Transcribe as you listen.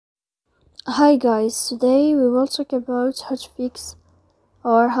Hi guys, today we will talk about how to fix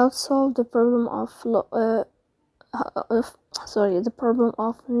or how to solve the problem the problem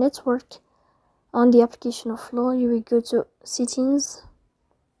of network on the application of Flow. You will go to settings.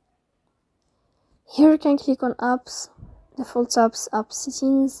 Here you can click on apps, default apps, app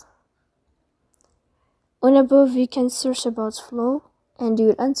settings. On above you can search about Flow and you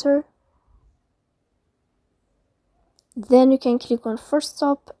will enter. Then you can click on first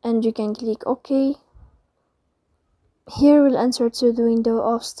stop and you can click OK. Here we'll enter to the window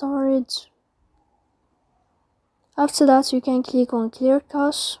of storage. After that you can click on clear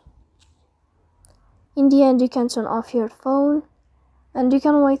cache. In the end you can turn off your phone and you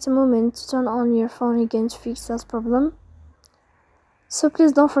can wait a moment to turn on your phone again to fix that problem. So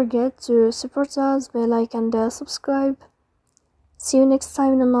please don't forget to support us by like and subscribe. See you next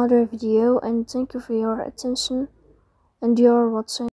time in another video, and thank you for your attention and your watching.